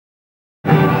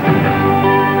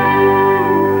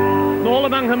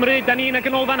Nghymru, da ni'n y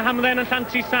ganolfan Hamdden yn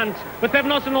Llantrysant.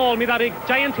 Bythefnos yn ôl, mi ddaru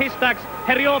Giant Haystacks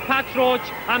herio Pat Roach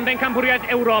am bencampwriaeth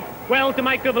Ewrop. Wel,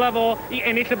 dyma'i gyfle fo i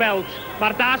ennill y belt.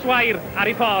 Mae'r das wair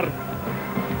ar ei ffordd.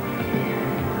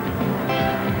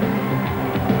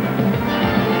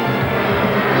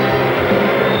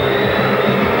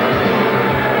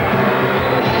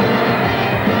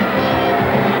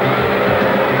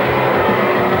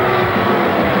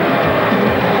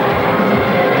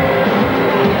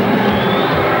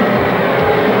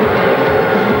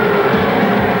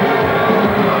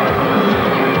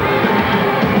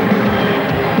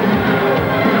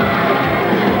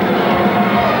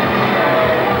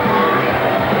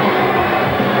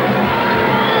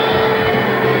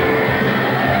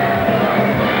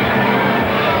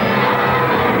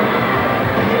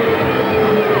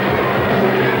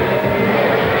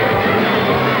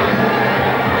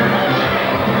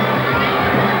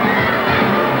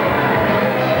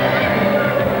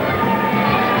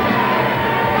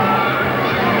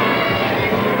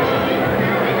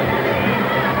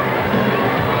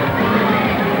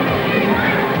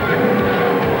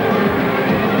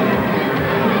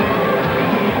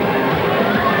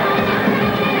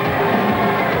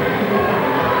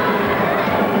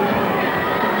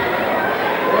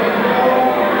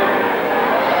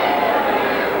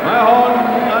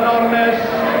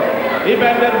 I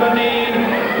benderfynu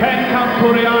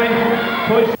pencampwriaeth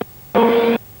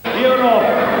pwysig Ewrop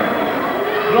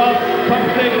dros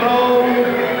 15 rownd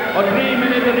o 3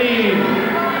 munud yr un.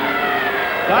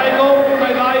 Dau gowr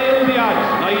mae ddau ilfiad,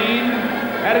 na un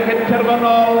ergyd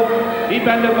terfynol I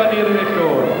benderfynu'r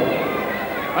enillwr.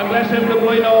 Yn bleser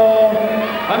gyflwyno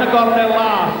yn y gornel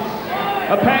las,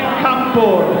 y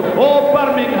pencampwr o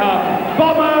Birmingham,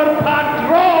 Bomber Pat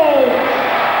Roach!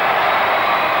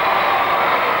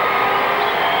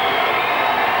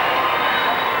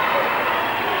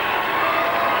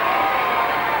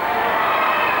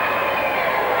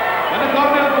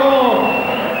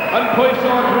 Yn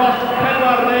pwyso dros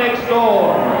 40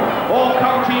 stôn o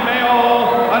County Mayo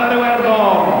yn yr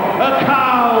Iwerddon, y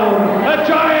cawr, y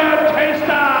Giant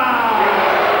Haystacks!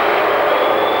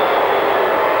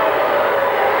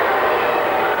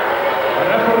 Y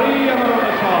referee yn yr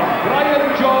ynys hon, Brian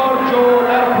George o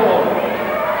Lerpwl.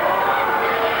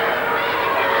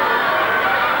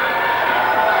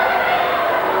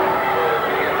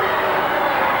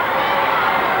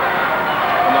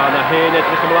 Hen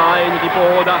edrych ymlaen wedi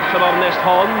bod at yr ornest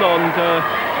hon, ond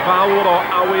fawr o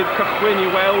awydd cychwyn I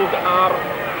weld ar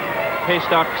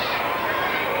Haystacks.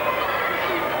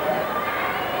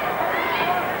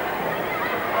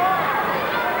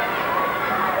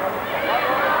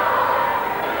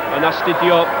 Yn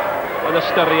astudio, yn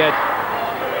ystyried,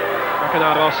 ac yn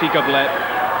aros I gyfle.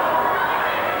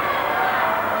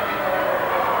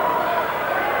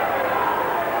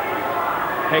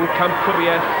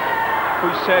 Pencampwriaeth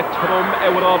pwysau trwm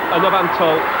Ewrop yn y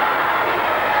fantol.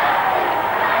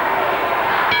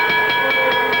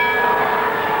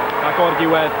 Ac o'r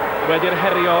diwedd, wedi'r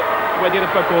herio, wedi'r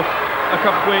bygwth, y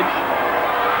cychwyn.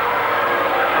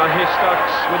 A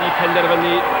Haystacks wedi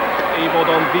penderfynu ei fod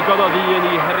o'n ddigon o ddyn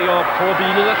I herio pob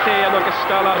un yn y lle yn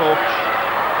ogystal â Roach.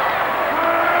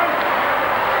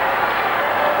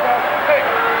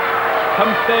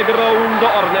 Pymtheg rownd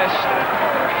o ornest.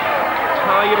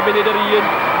 2 munud yr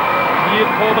un. I'r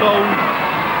pob rownd.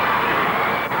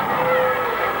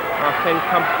 A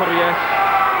pencampwriaeth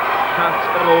Pat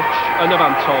Roach yn y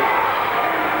fantol.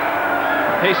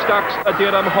 Haystacks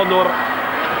ydy'r ymhonwr.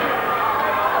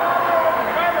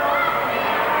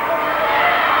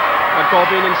 Mae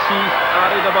gofyn yn syth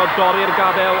ar iddo fo dorri'r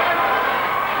gadael.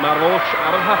 Mae Roach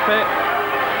ar y haffe.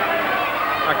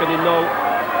 Ac yn unol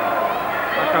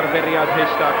ac arferiad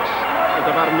Haystacks. Y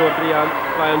dyfarnwr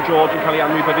Brian George yn cael ei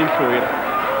anwybyddu'n llwyr.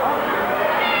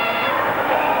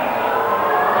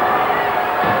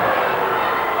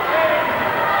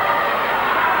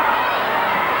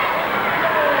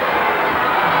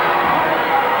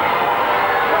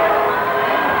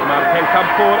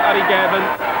 Campwr ar ei gefn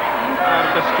a'r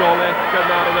dystiolaeth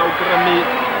gynnar yn awgrymu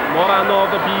mor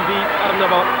anodd y bydd I arno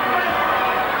fo.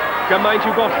 Gymaint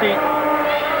i'w golli.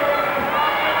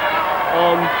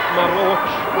 Ond mae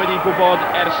Roach wedi gwybod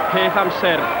ers peth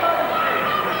amser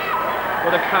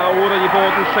bod y cawr wedi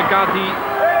bod yn llygadu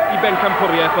I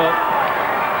bencampwriaeth o.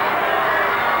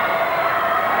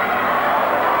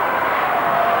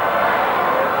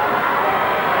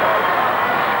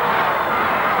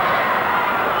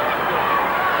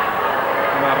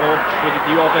 Wedi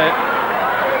diodde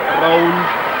rownd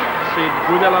sydd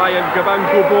fwy neu lai yn gyfan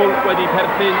gwbl wedi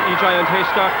perthyn I Giant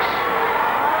Haystacks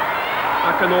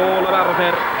ac yn ôl yr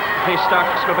arfer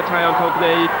Haystacks fel petai o'n cael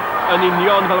gwneud yn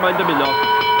union fel mae'n dymuno.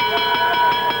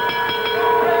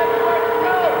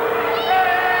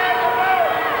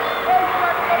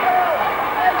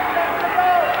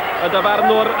 Y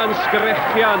dyfarnwr yn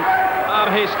sgrechian ar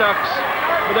Haystacks,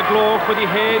 bod y gloch wedi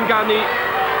hen ganu.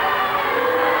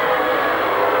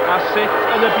 A sut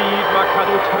yn y byd mae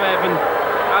cadw trefn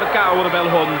ar gawr fel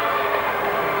hwn.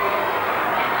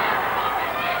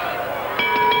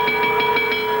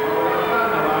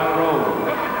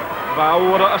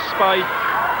 Fawr o ysbaid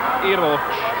i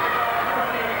Roach.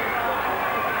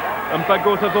 Yn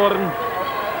bygwth y ddwrn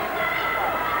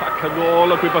ac yn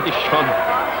ôl y gwybodaethon.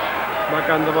 Mae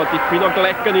ganddo fo dipyn o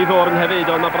glec yn ei ddwrn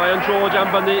hefyd, ond mae Brian George am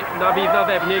fyny na fydd na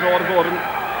ddefnydd o'r ddwrn.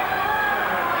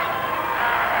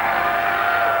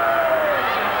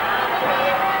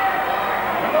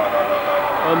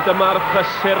 Ond dyma'r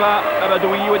prysura yr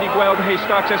ydw i wedi gweld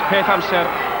Haystacks ers peth amser.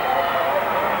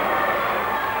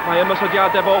 Mae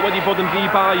ymosodiadau fo wedi bod yn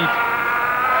ddi-baid.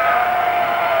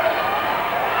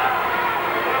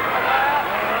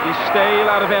 I steil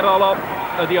arferol o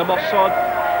ydi ymosod,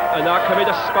 yna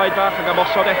cymryd ysbaid fach ac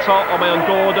ymosod eto, ond mae o'n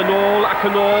dod yn ôl ac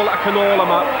yn ôl ac yn ôl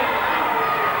yma.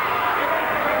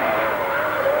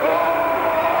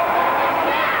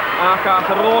 Ac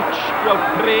ath Roach, wel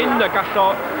prin y gall o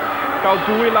gael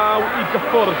dwy law i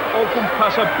gyffwrdd o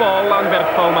gwmpas y bol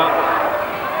anferthol yma.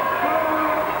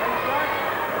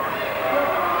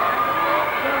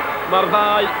 Mae'r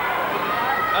ddau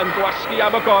yn gwasgu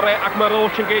am y gorau ac mae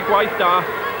Roach yn gwneud gwaith da.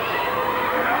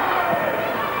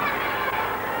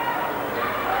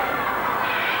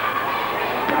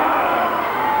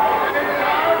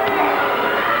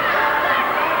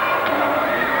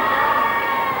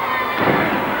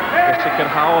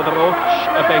 Sicrhaodd Roach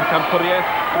y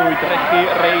bencampwriaeth drwy drechu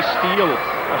rei stil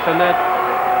a llynedd.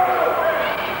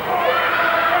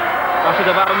 All y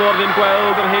dyfarnwr ddim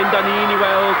gweld yr hyn da ni'n ei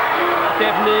weld,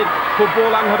 defnydd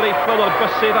cwbl anghyreithlon o'r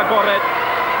bysydd agored.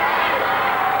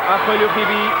 A chwiliwch i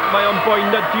fi, mae o'n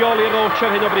boenyddiol i Roach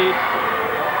ar hyn o bryd.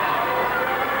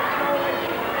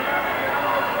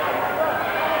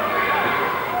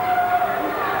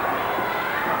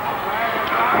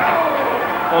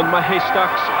 Ond mae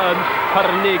Haystacks yn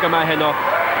pyrnig yma heno.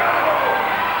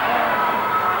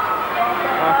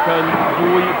 Ac yn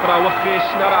fwy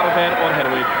brawychus na'r arfer o'r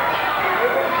herwydd.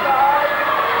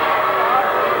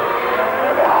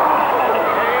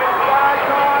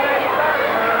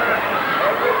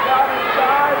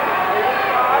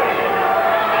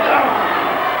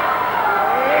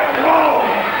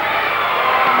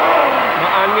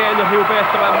 Mae angen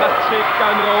rhywbeth dramatig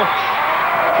gan Roach.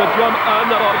 Dydy o'n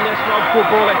yn yr ornes mewn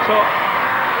gwbl eto,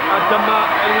 a dyma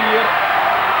yn wir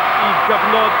i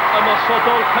gyfnod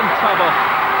ymosodol cyntaf o.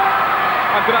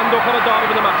 A gwrandwch ar y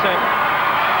dorf yn y mater.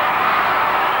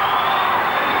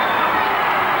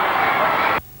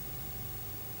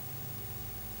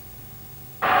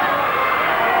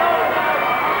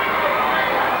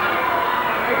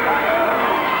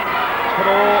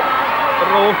 Tro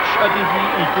Roach ydy hi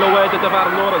i glywed y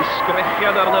dyfarnwr yn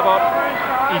sgrechian arno fo,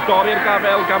 i dorri'r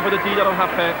gafel gan bod y dyn ar yr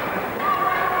haffe.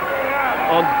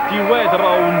 Ond diwedd y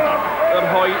rownd yn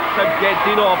rhoi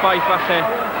llygedyn o obaith falle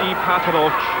i Pat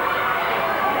Roach.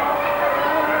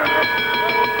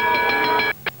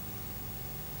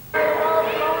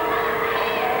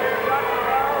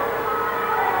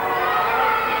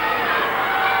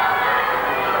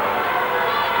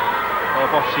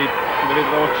 O bosib,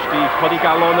 fydd Roach di codi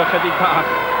galon ychydig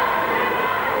bach.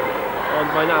 Ond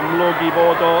mae'n amlwg i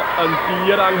fod o yn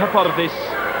dir anghyfforddus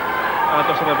a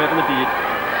dros yr yfed yn y byd.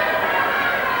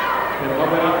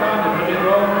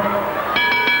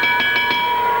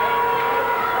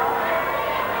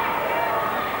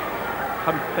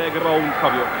 Pymtheg rownd,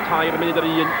 cofiwch, 2 munud yr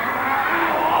un.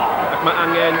 Ac mae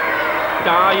angen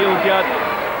 2 ildiad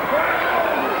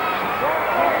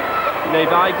neu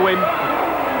 2 gwyn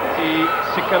i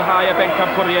sicrhau y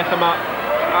bencampwriaeth yma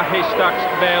a Haystacks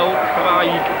fel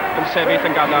graig yn sefyll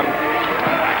yn gadarn.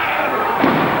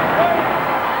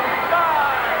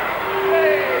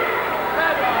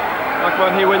 Ac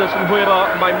mae rhywun yn synhwyro,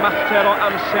 mae mater o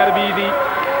amser fydd i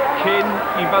cyn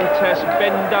i fantes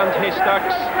bendant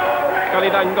Haystacks gael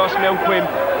ei ddangos mewn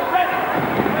cwymp.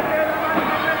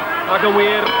 Ac yn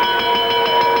wir,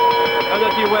 yn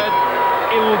y diwedd,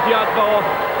 ildiad fo,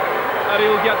 yr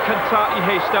ildiad cyntaf i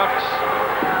Haystacks.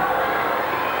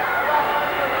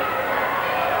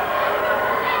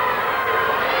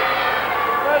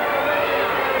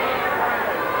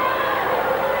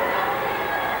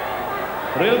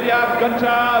 Rildiad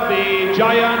gyntaf i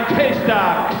Giant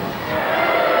Haystacks.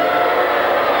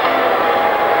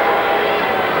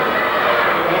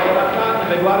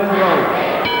 Roach.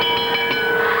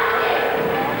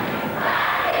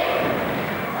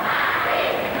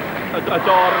 y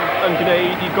dorf yn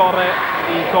gwneud i gorau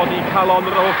i godi calon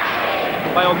Roach.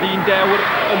 Mae o'n ddyn dewr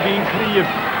yn ddyn cryf.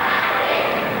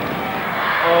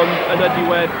 Ond yn y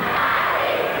diwedd,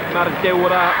 mae'r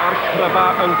dewra a'r cryfa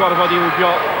yn gorfod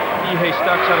ildio i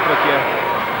Haystacks ar grydiau.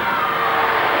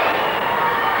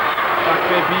 Ac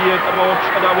fe fydd Roach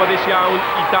yn awyddus iawn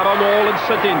i daro nôl yn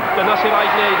sydyn. Dyna sy'n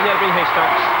rhaid wneud yn erbyn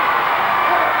Haystacks.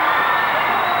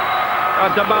 A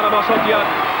dyma'r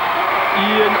ymosodiad.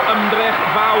 Un ymdrech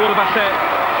fawr falle.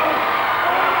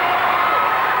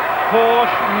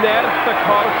 Holl nerth y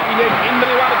corff i wneud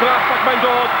unrhyw argraff ac mae'n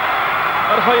dod.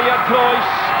 Yr hoeliad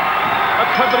croes. Y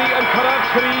cyfri yn cyrraedd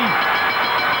 3.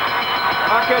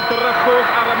 Ac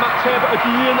edrychwch ar ymateb y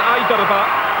dyn a'i dyrfa.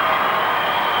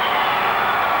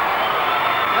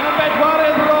 Yn y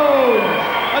bedwarydd Roach,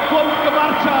 y cwmp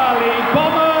gyfartal i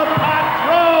Bomber Pat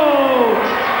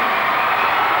Roach.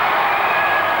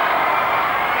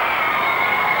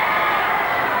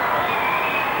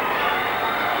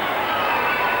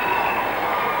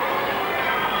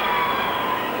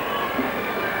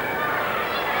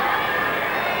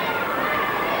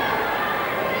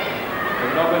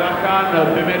 Robert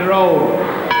allan y 5 row.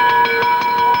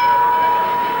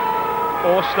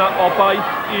 Oes na obaith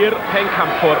i'r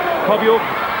pencampwr. Cofiwch,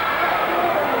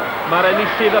 mae'r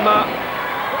enillydd yma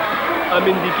yn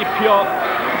mynd i gipio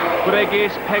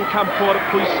gwregus pencampwr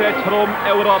pwysau trwm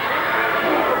Ewrop.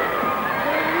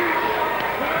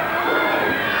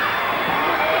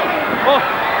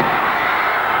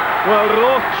 Wel,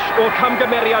 Roach o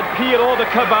camgymeriad pur oedd y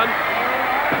cyfan.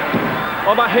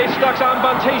 O, mae Haystacks am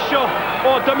fanteisio.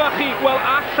 O, dyma chi, wel,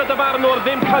 all y dyfarnwr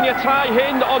ddim caniatáu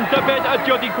hyn, ond dybed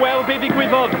ydi o di gweld be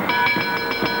ddigwyddodd.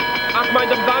 Ac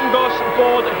mae'n ymddangos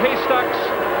bod Haystacks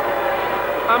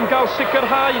am gael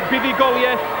sicrhau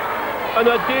buddigoliaeth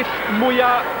yn y dull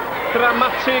mwyaf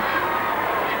dramatig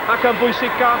ac yn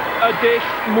bwysicach y dull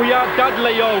mwyaf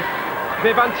dadleuol.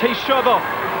 Fe fanteisio ddo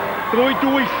drwy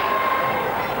dwyll,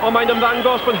 ond mae'n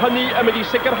ymddangos bod hynny yn mynd i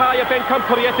sicrhau y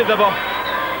bencampwriaeth iddo fo.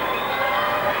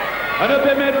 Yn y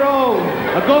 5 row,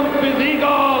 y gwmp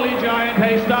buddigol i Giant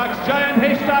Haystacks. Giant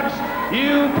Haystacks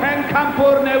yw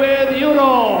pencampwr newydd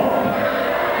Ewrop.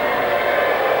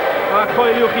 A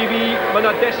coeliwch i fi, mae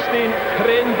yna destun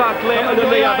cryn ddadle yn y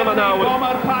leiad yma nawr.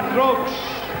 Bomber Pat Roach.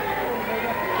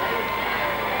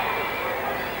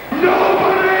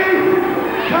 Nobody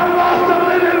can last a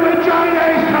minute with Giant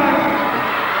Haystacks.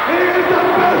 He is the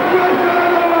best wrestler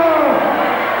in the world.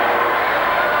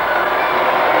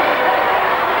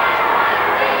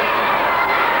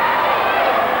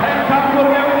 Pencampwr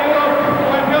newydd Ewrop,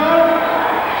 Gwendol.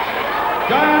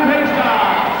 Giant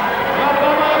Haystacks. The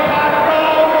Bomber Pat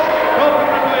Roach. Gwmp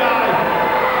y gwyau.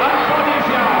 Yn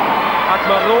ffodus iawn. Ac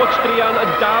mae Roach Drian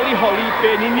yn dal i holi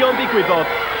be'n union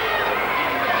ddigwyddodd.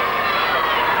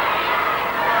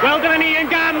 Wel, dyna ni yn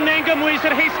gam neu'n gymwys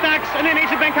yr Haystacks yn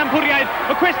ennill y bencampwriaeth.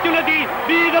 Y cwestiwn ydy,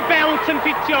 fydd y belt yn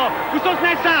ffitio? Wsos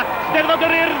nesaf, Steddfod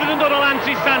yr Urdd yn dod o lan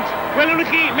Trisant. Welwn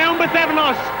chi mewn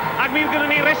bythefnos, ac mi fydd gyda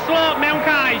ni Reslo mewn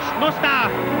cais. Nos da.